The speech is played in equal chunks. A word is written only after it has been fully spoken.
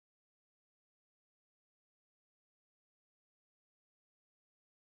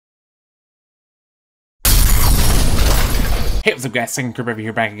Hey, what's up guys, Second Creep over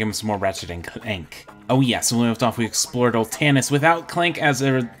here, back again with some more Ratchet and Clank. Oh yeah, so when we left off, we explored Oltanis without Clank as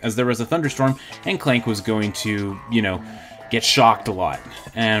there was a thunderstorm, and Clank was going to, you know, get shocked a lot.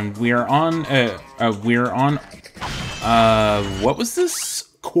 And we are on, what was this?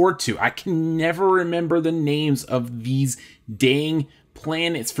 Core 2. I can never remember the names of these dang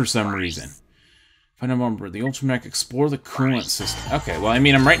planets for some reason. Find a moment, the Ultramech, explore the coolant system. Okay, well, I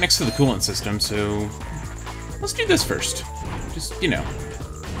mean, I'm right next to the coolant system, so let's do this first. Just, you know.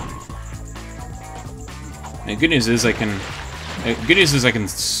 And good news is I can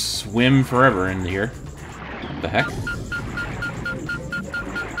swim forever in here. What the heck?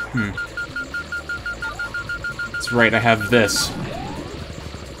 That's right, I have this.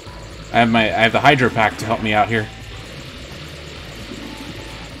 I have the Hydro Pack to help me out here.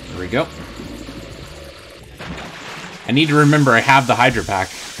 There we go. I need to remember I have the Hydro Pack.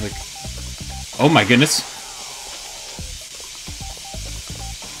 Like, oh my goodness.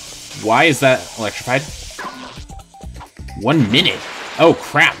 Why is that electrified? 1 minute. Oh,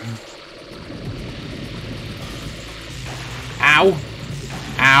 crap. Ow.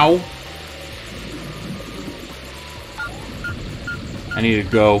 Ow. I need to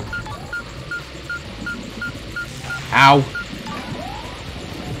go. Ow.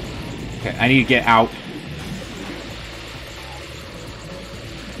 Okay, I need to get out.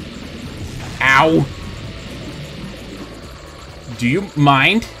 Ow. Do you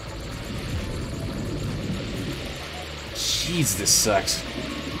mind? Jeez, this sucks.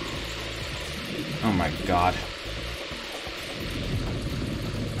 Oh my god.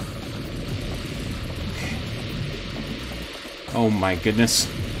 Oh my goodness.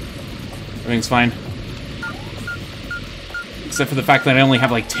 Everything's fine. Except for the fact that I only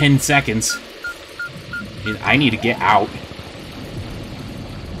have like 10 seconds. And I need to get out.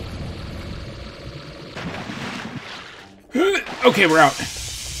 Okay, we're out.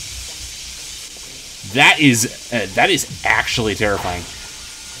 That is actually terrifying.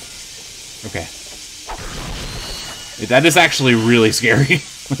 Okay. That is actually really scary.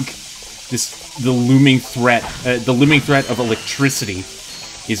 Like, the looming threat of electricity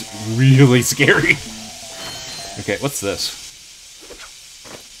is really scary. Okay, what's this?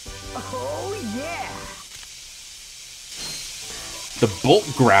 Oh yeah. The bolt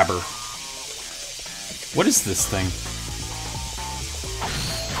grabber. What is this thing?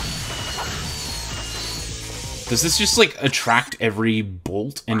 Does this just, like, attract every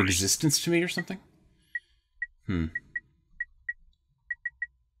bolt in existence to me or something? I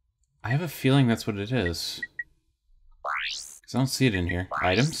have a feeling that's what it is. Because I don't see it in here.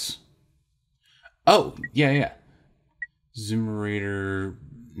 Items? Oh, yeah. Zoomerator,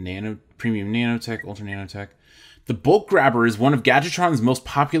 Premium Nanotech, Ultra Nanotech. The Bolt Grabber is one of Gadgetron's most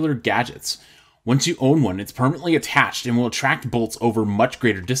popular gadgets. Once you own one, it's permanently attached and will attract bolts over much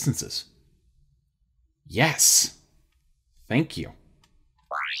greater distances. Yes. Thank you.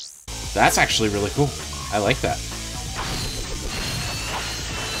 That's actually really cool. I like that.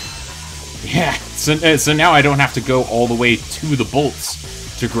 Yeah, so now I don't have to go all the way to the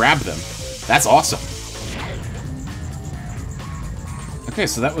bolts to grab them. That's awesome. Okay,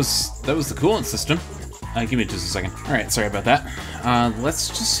 so that was the coolant system. Give me just a second. All right, sorry about that. Let's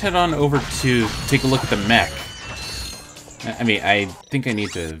just head on over to take a look at the mech. I mean, I think I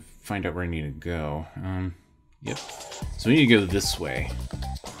need to find out where I need to go. Yep. So we need to go this way.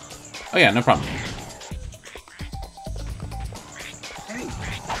 Oh yeah, no problem.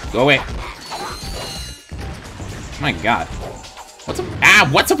 Go away. My god. What's up? Ah,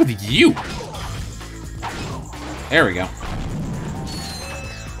 what's up with you? There we go.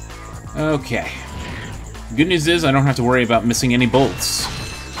 Okay. Good news is I don't have to worry about missing any bolts.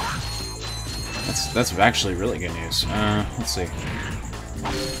 That's actually really good news. Let's see.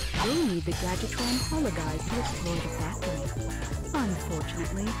 We'll need the Gadgetron hologuise to explore the factory.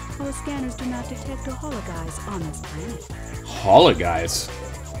 Unfortunately, our scanners do not detect a hologuise on this planet. Hologuise?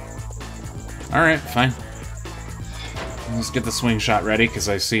 Alright, fine. Let's get the swing shot ready, because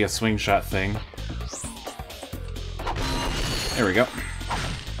I see a swing shot thing. There we go.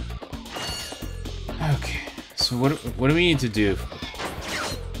 Okay, so what do we need to do?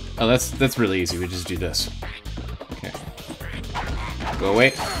 Oh, that's really easy. We just do this. Okay. Go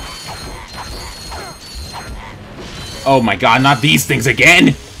away. Oh my god, not these things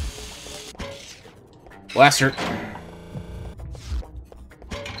again! Blaster.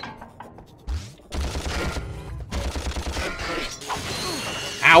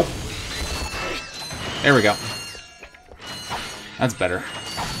 Ow! There we go. That's better.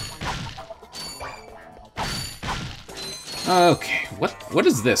 Okay, what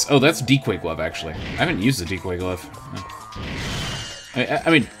is this? Oh, that's Decoy Glove, actually. I haven't used the Decoy Glove. I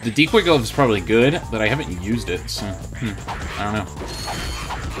mean, the decoy glove is probably good, but I haven't used it, so I don't know.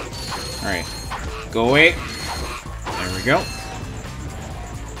 All right, go away. There we go.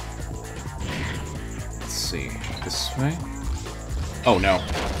 Let's see, this way. Oh no.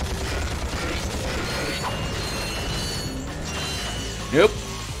 Nope.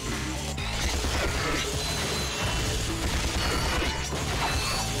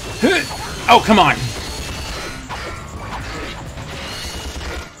 Oh, come on.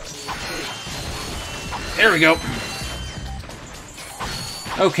 There we go.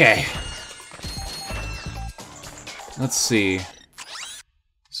 Okay. Let's see.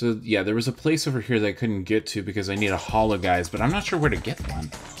 So, yeah, there was a place over here that I couldn't get to because I need a hologuise, but I'm not sure where to get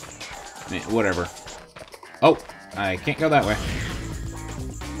one. I mean, whatever. Oh, I can't go that way.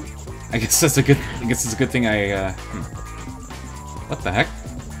 I guess that's a good. I guess it's a good thing I. What the heck?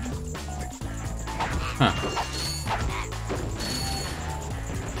 Huh.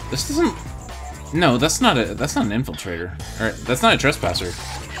 This doesn't. No, that's not a. That's not an infiltrator. Or that's not a trespasser.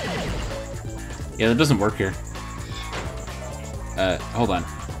 Yeah, that doesn't work here. Hold on.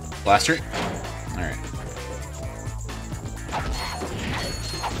 Blaster. All right.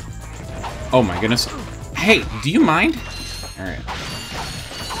 Oh my goodness. Hey, do you mind? All right.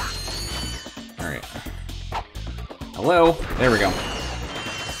 Alright. Hello? There we go.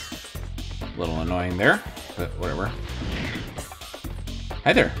 A little annoying there, but whatever.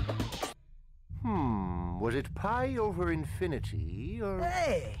 Hi there. Was it pi over infinity, or...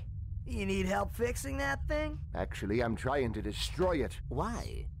 Hey! You need help fixing that thing? Actually, I'm trying to destroy it.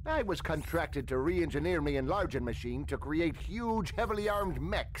 Why? I was contracted to re-engineer my enlarging machine to create huge, heavily armed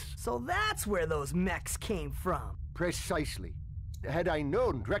mechs. So that's where those mechs came from. Precisely. Had I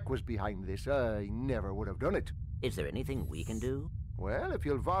known Drek was behind this, I never would have done it. Is there anything we can do? Well, if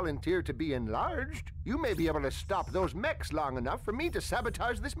you'll volunteer to be enlarged, you may be able to stop those mechs long enough for me to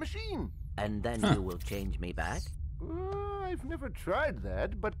sabotage this machine. And then you will change me back? I've never tried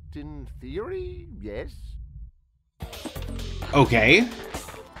that, but in theory, yes. Okay.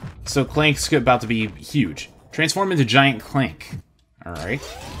 So Clank's about to be huge. Transform into Giant Clank. Alright.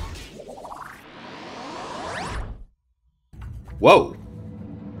 Whoa.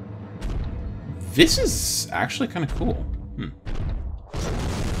 This is actually kind of cool.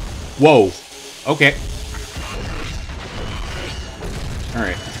 Whoa. Okay.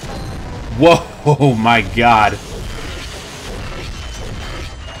 Alright. Whoa, oh my god.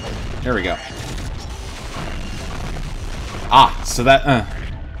 There we go. Ah, so that,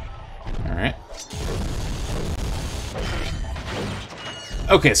 Alright.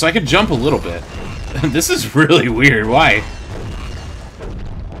 Okay, so I can jump a little bit. This is really weird. Why?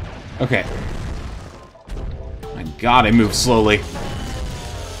 Okay. My god, I move slowly.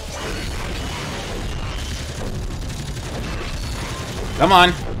 Come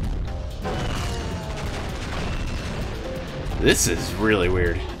on. This is really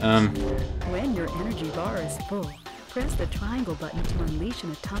weird. When your energy bar is full, press the triangle button to unleash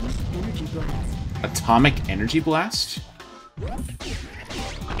an atomic energy blast. Atomic energy blast?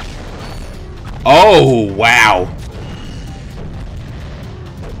 Oh, wow.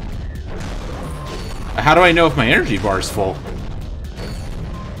 How do I know if my energy bar is full?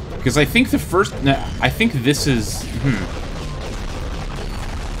 Because I think the first... No, I think this is...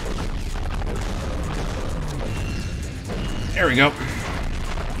 There we go.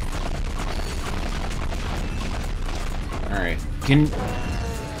 Alright. Can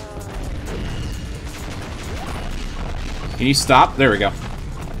you stop? There we go.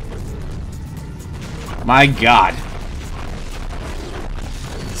 My god.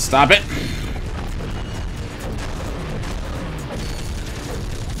 Stop it.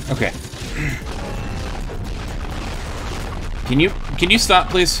 Okay. Can you stop,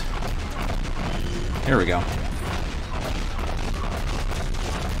 please? There we go.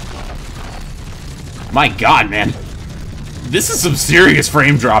 My god, man. This is some serious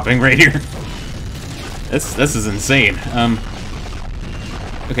frame dropping right here. This is insane.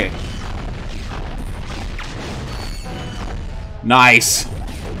 Okay. Nice.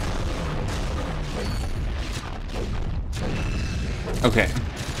 Okay.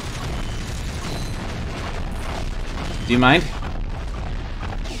 Do you mind?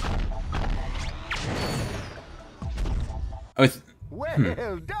 Oh,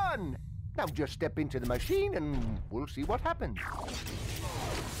 Well done! Now just step into the machine and we'll see what happens.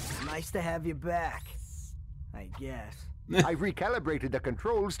 Nice to have you back, I guess. I've recalibrated the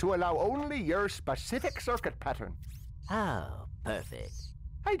controls to allow only your specific circuit pattern. Oh, perfect.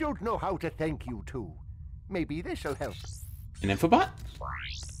 I don't know how to thank you two. Maybe this'll help. An infobot?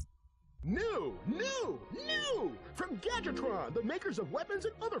 New! From Gadgetron, the makers of weapons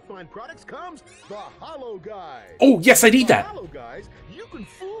and other fine products, comes the Hollow Guys. Oh, yes, I need that. Hollow Guys, you can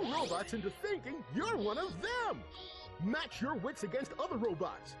fool robots into thinking you're one of them. Match your wits against other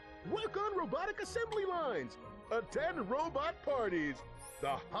robots. Work on robotic assembly lines. Attend robot parties.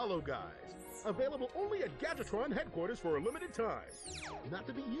 The Hollow Guys. Available only at Gadgetron headquarters for a limited time. Not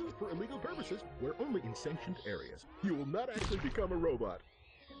to be used for illegal purposes. We're only in sentient areas. You will not actually become a robot.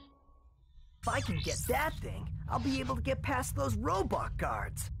 If I can get that thing, I'll be able to get past those robot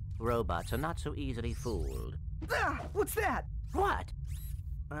guards. Robots are not so easily fooled. Ah, what's that? What?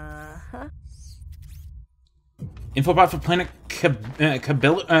 Uh-huh. Infobot for Planet Kalebo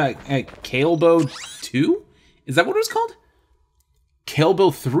 2? Is that what it was called?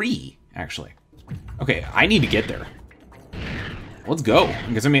 Kalebo 3, actually. Okay, I need to get there. Let's go.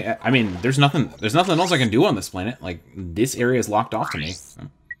 Because I mean, there's nothing else I can do on this planet. Like, this area is locked off to me. So.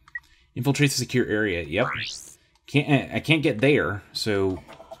 Infiltrate the secure area. Yep. I can't get there, so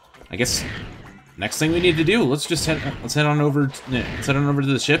I guess next thing we need to do, let's head on over to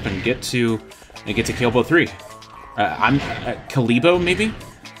the ship and get to Kalebo 3. I'm Kalebo, maybe?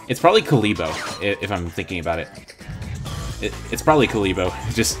 It's probably Kalebo if I'm thinking about it. It's probably Kalebo.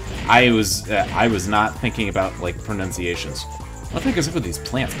 Just I was not thinking about like pronunciations. What the heck is up with these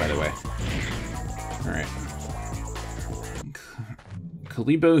plants, by the way? All right.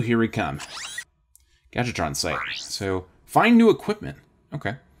 Kalebo, here we come. Gadgetron site. So, find new equipment.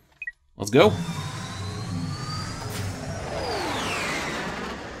 Okay. Let's go.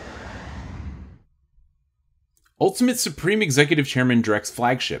 Ultimate Supreme Executive Chairman Drek's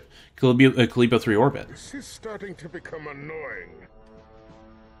flagship, Kalebo 3 orbit. This is starting to become annoying.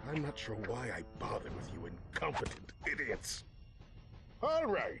 I'm not sure why I bothered with you incompetent idiots. All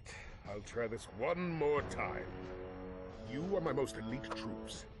right. I'll try this one more time. You are my most elite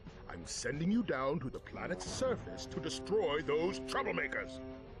troops. I'm sending you down to the planet's surface to destroy those troublemakers.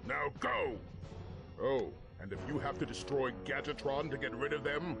 Now go! Oh, and if you have to destroy Gadgetron to get rid of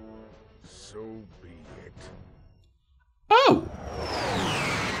them, so be it. Oh!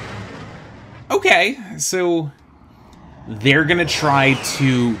 Okay, so they're gonna try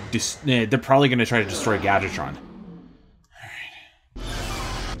to they're probably gonna try to destroy Gadgetron. Alright.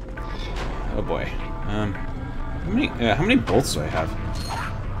 Oh boy. How many bolts do I have?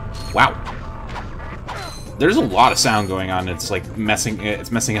 Wow. There's a lot of sound going on. It's like messing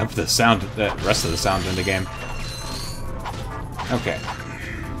up the sound, the rest of the sound in the game. Okay.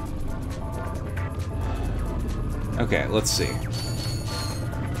 Okay, let's see.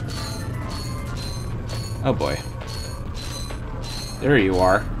 Oh boy. There you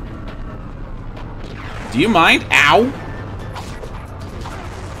are. Do you mind? Ow!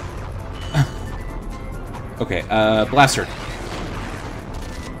 Okay, blaster.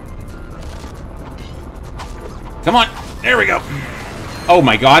 Come on! There we go! Oh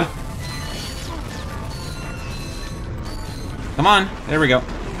my god! Come on! There we go.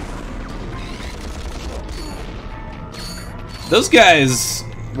 Those guys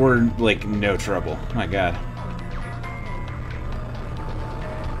were, like, no trouble. My god.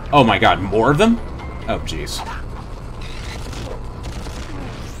 Oh my god, more of them? Oh, jeez.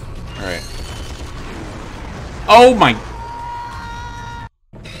 Alright. Oh my...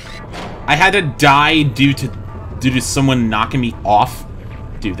 I had to die due to someone knocking me off.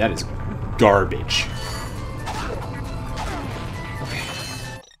 Dude, that is garbage. Okay.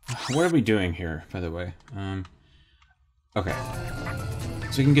 What are we doing here, by the way? Okay.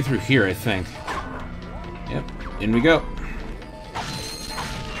 So we can get through here, I think. Yep, in we go.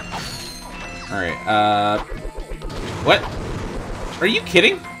 Alright, what? Are you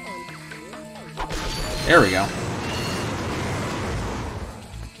kidding? There we go.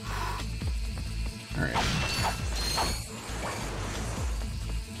 Alright.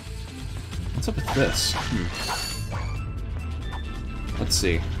 What's up with this? Let's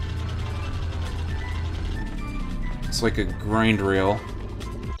see. It's like a grind rail.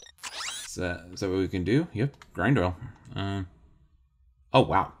 Is that what we can do? Yep, grind rail. Oh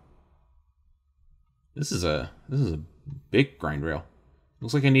wow. This is a big grind rail.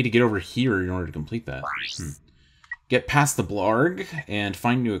 Looks like I need to get over here in order to complete that. Get past the Blarg and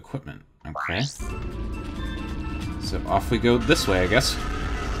find new equipment. Okay. So off we go this way, I guess.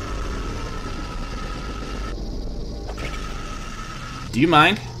 Do you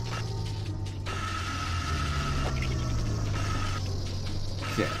mind?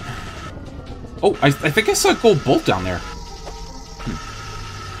 Okay. Oh, I think I saw a gold bolt down there.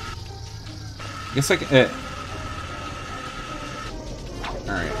 I guess I can...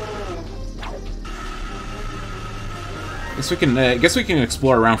 Alright. Guess we can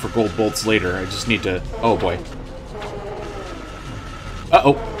explore around for gold bolts later. I just need to... Oh, boy.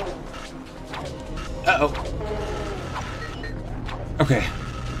 Uh-oh. Uh-oh. Okay.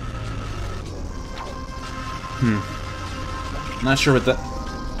 Not sure what the...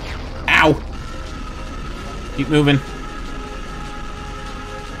 Ow! Keep moving.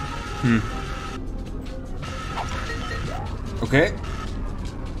 Okay.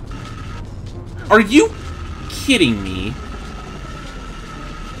 Are you kidding me?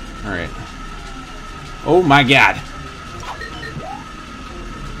 Alright. Oh my god.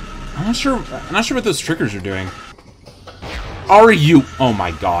 I'm not sure what those triggers are doing. Are you? Oh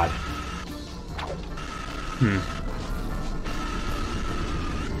my god.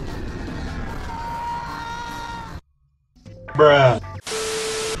 Bruh.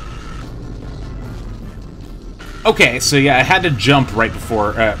 Okay, so yeah, I had to jump right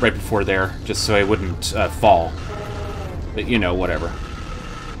before there, just so I wouldn't fall. But you know, whatever.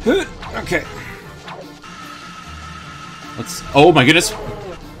 Okay. Let's. Oh my goodness.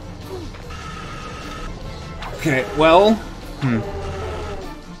 Okay, well.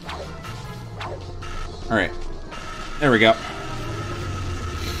 All right. There we go.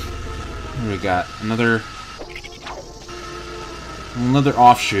 What do we got? Another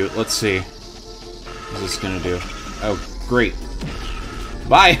offshoot. Let's see. What's this gonna do? Oh, great.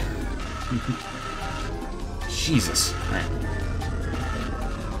 Bye! Jesus. Alright.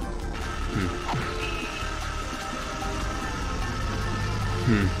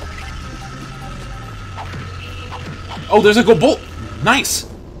 Oh, there's a gold bolt! Nice!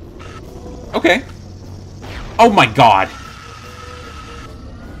 Okay. Oh my god!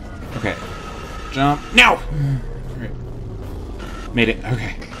 Okay. Jump. Now! Alright. Made it.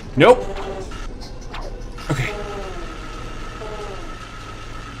 Okay. Nope! Okay.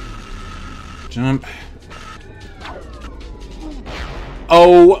 Jump.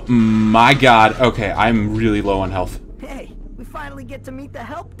 Oh my god. Okay, I'm really low on health. Hey, we finally get to meet the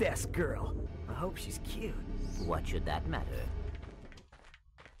help desk girl. I hope she's cute. What should that matter?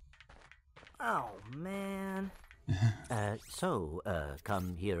 Oh, man.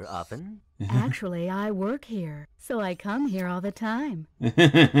 Come here often? Actually, I work here, so I come here all the time.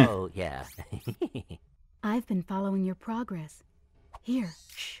 Oh, yeah. I've been following your progress. Here,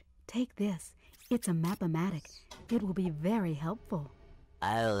 shh, take this. It's a map-o-matic. It will be very helpful.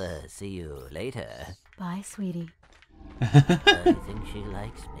 I'll see you later. Bye, sweetie. I think she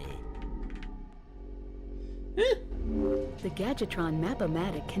likes me. The Gadgetron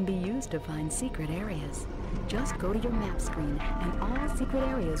map-o-matic can be used to find secret areas. Just go to your map screen, and all secret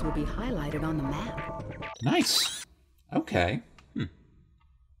areas will be highlighted on the map. Nice. Okay.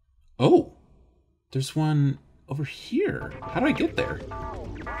 Oh, there's one over here. How do I get there?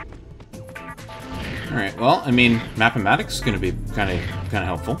 All right. Well, I mean, map-o-matic's going to be kind of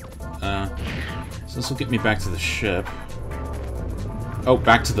helpful. So this will get me back to the ship. Oh,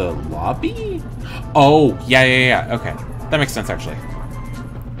 back to the lobby? Oh, yeah. Okay. That makes sense, actually.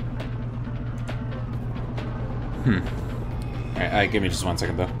 Alright, give me just 1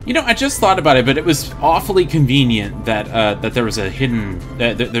 second, though. You know, I just thought about it, but it was awfully convenient that that there was a hidden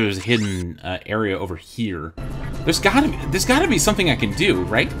area over here. There's gotta be something I can do,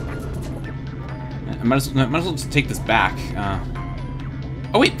 right? I might as well just take this back.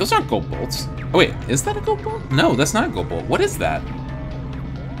 Oh wait, those aren't gold bolts. Oh wait, is that a gold bolt? No, that's not a gold bolt. What is that?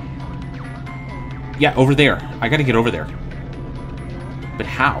 Yeah, over there. I gotta get over there. But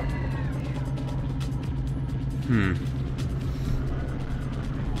how?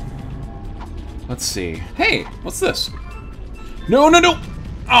 Let's see. Hey, what's this? No!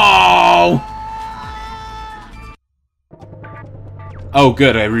 Oh! Oh,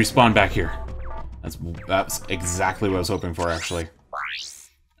 good. I respawned back here. That's exactly what I was hoping for, actually.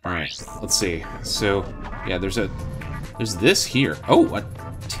 All right, let's see. So, yeah, there's this here. Oh, a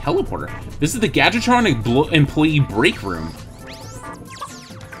teleporter. This is the Gadgetron employee break room.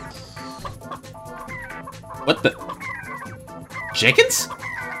 What the? Chickens?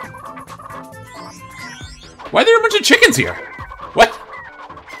 Why are there a bunch of chickens here? What?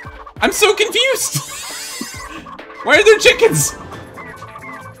 I'm so confused. Why are there chickens?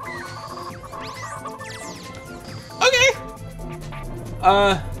 Okay.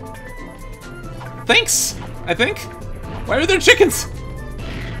 Thanks, I think. Why are there chickens?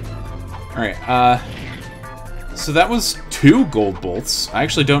 Alright, so that was 2 gold bolts. I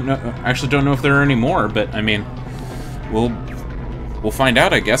actually don't know if there are any more, but I mean, we'll find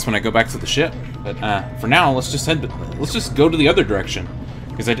out, I guess, when I go back to the ship. But for now, let's just go to the other direction,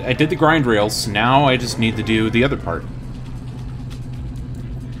 because I did the grind rails. Now I just need to do the other part,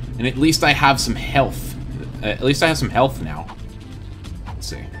 and at least I have some health. at least I have some health now. Let's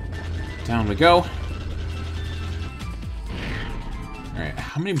see. Down we go. Alright,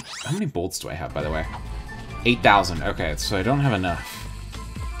 how many bolts do I have, by the way? 8,000. Okay, so I don't have enough.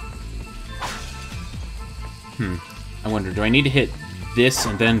 I wonder, do I need to hit this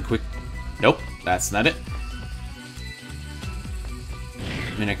and then quick... Nope, that's not it.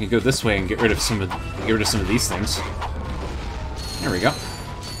 I mean, I can go this way and get rid of some of these things. There we go.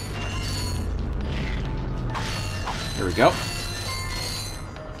 There we go.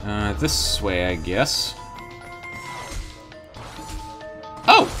 This way, I guess.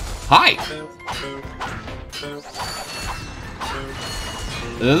 Oh! Hi!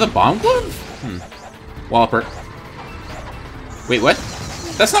 The bomb glove? Walloper. Wait, what?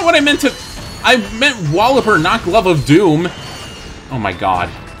 That's not what I meant to... I meant Walloper, not Glove of Doom. Oh my god.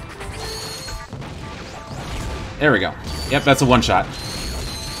 There we go. Yep, that's a one-shot.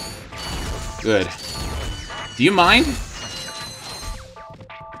 Good. Do you mind?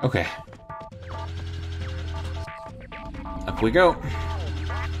 Okay. Up we go.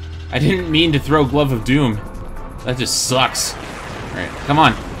 I didn't mean to throw Glove of Doom. That just sucks. Alright, come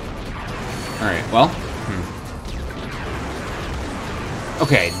on. Alright, well.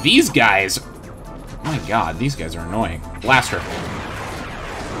 Okay, these guys... Oh my god, these guys are annoying. Blaster.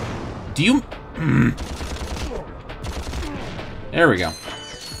 Do you... There we go.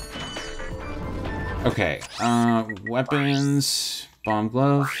 Okay, weapons... Bomb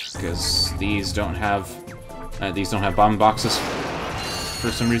glove, because these don't have bomb boxes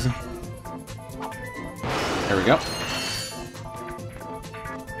for some reason. There we go.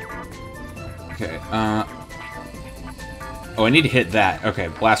 Okay, oh, I need to hit that. Okay,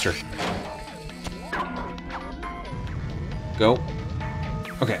 blaster. Go.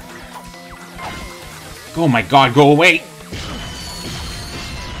 Okay. Oh my god, go away!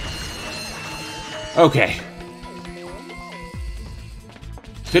 Okay.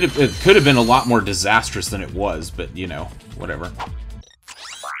 It could have been a lot more disastrous than it was, but, you know, whatever.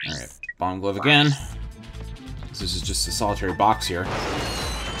 Alright, bomb glove again. This is just a solitary box here.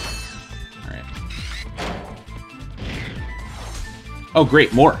 Alright. Oh,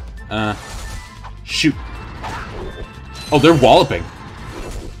 great, more. Shoot. Oh, they're walloping.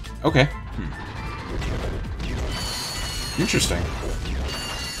 Okay. Interesting.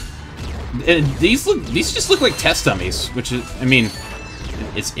 And these just look like test dummies, which is, I mean...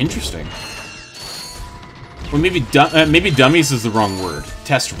 It's interesting. Well, maybe dummies is the wrong word.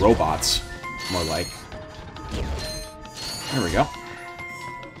 Test robots, more like. There we go.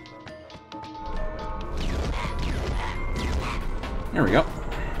 There we go.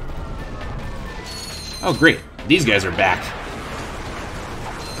 Oh, great. These guys are back.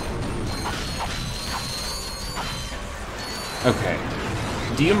 Okay.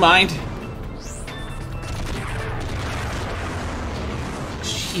 Do you mind?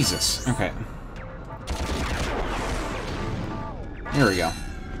 Jesus. Okay. There we go.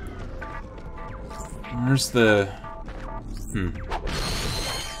 Where's the...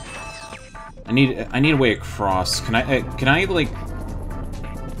 I need a way across. Can I like...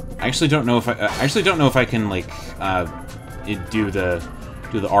 I actually don't know if I can like do the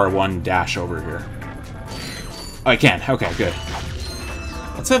R1 dash over here. Oh, I can. Okay, good.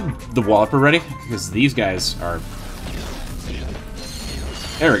 Let's have the Walloper ready, because these guys are...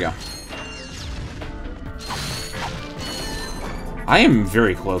 There we go. I am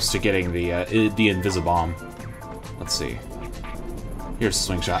very close to getting the Invisibomb. Let's see. Here's a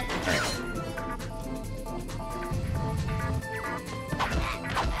swing shot. All right.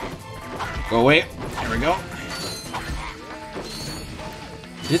 Go away. There we go.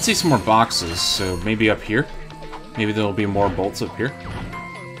 I did see some more boxes, so maybe up here. Maybe there'll be more bolts up here.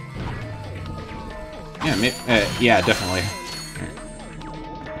 Yeah, yeah, definitely.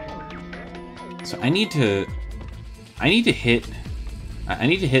 So I need to hit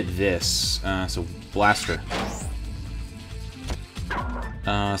this. So blaster.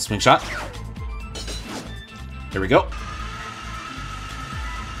 Swing shot. There we go.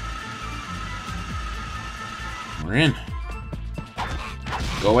 We're in.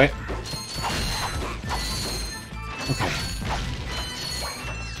 Go away. Okay.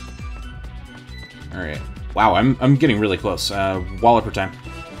 All right. Wow, I'm getting really close. Walloper time.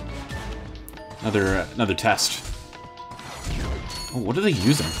 Another test. Oh, what are they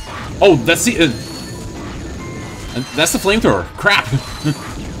using? Oh, that's the flamethrower. Crap.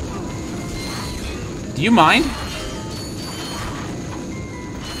 Do you mind?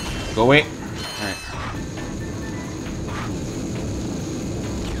 Go away.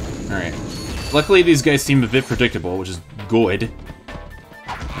 All right. Luckily, these guys seem a bit predictable, which is good.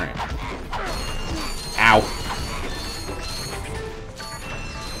 All right. Ow. Ow.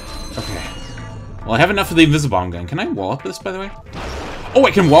 Okay. Well, I have enough of the Invisibomb gun. Can I wallop this, by the way? Oh,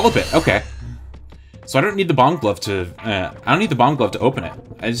 I can wallop it. Okay. So I don't need the bomb glove to... I don't need the bomb glove to open it.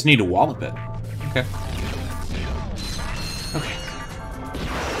 I just need to wallop it. Okay. Okay.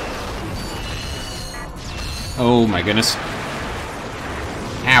 Oh my goodness.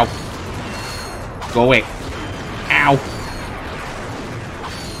 Ow. Go away. Ow.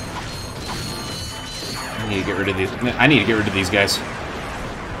 I need to get rid of these. I need to get rid of these guys.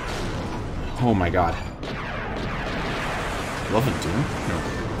 Oh my god. Love and Doom? No.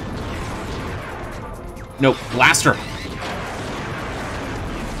 No, Blaster!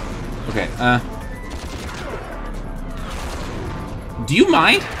 Okay, do you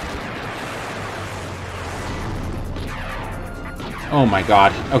mind? Oh my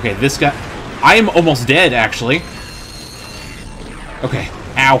god. Okay, this guy... I am almost dead, actually. Okay.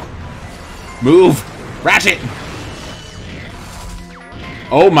 Ow. Move! Ratchet!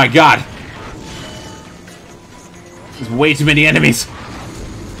 Oh my god. There's way too many enemies.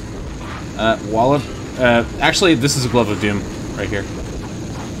 Wallop. Actually, this is a Glove of Doom right here.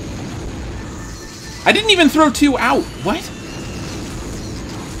 I didn't even throw 2 out. What?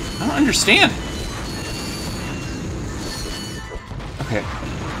 I don't understand. Okay.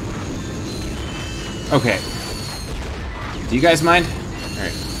 Okay. Do you guys mind?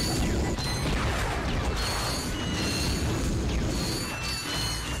 Alright.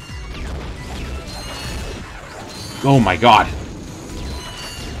 Oh my god.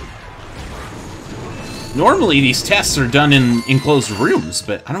 Normally these tests are done in enclosed rooms,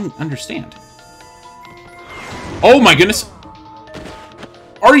 but I don't understand. Oh my goodness!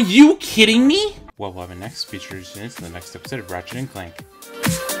 Are you kidding me? What will happen next features in the next episode of Ratchet and Clank.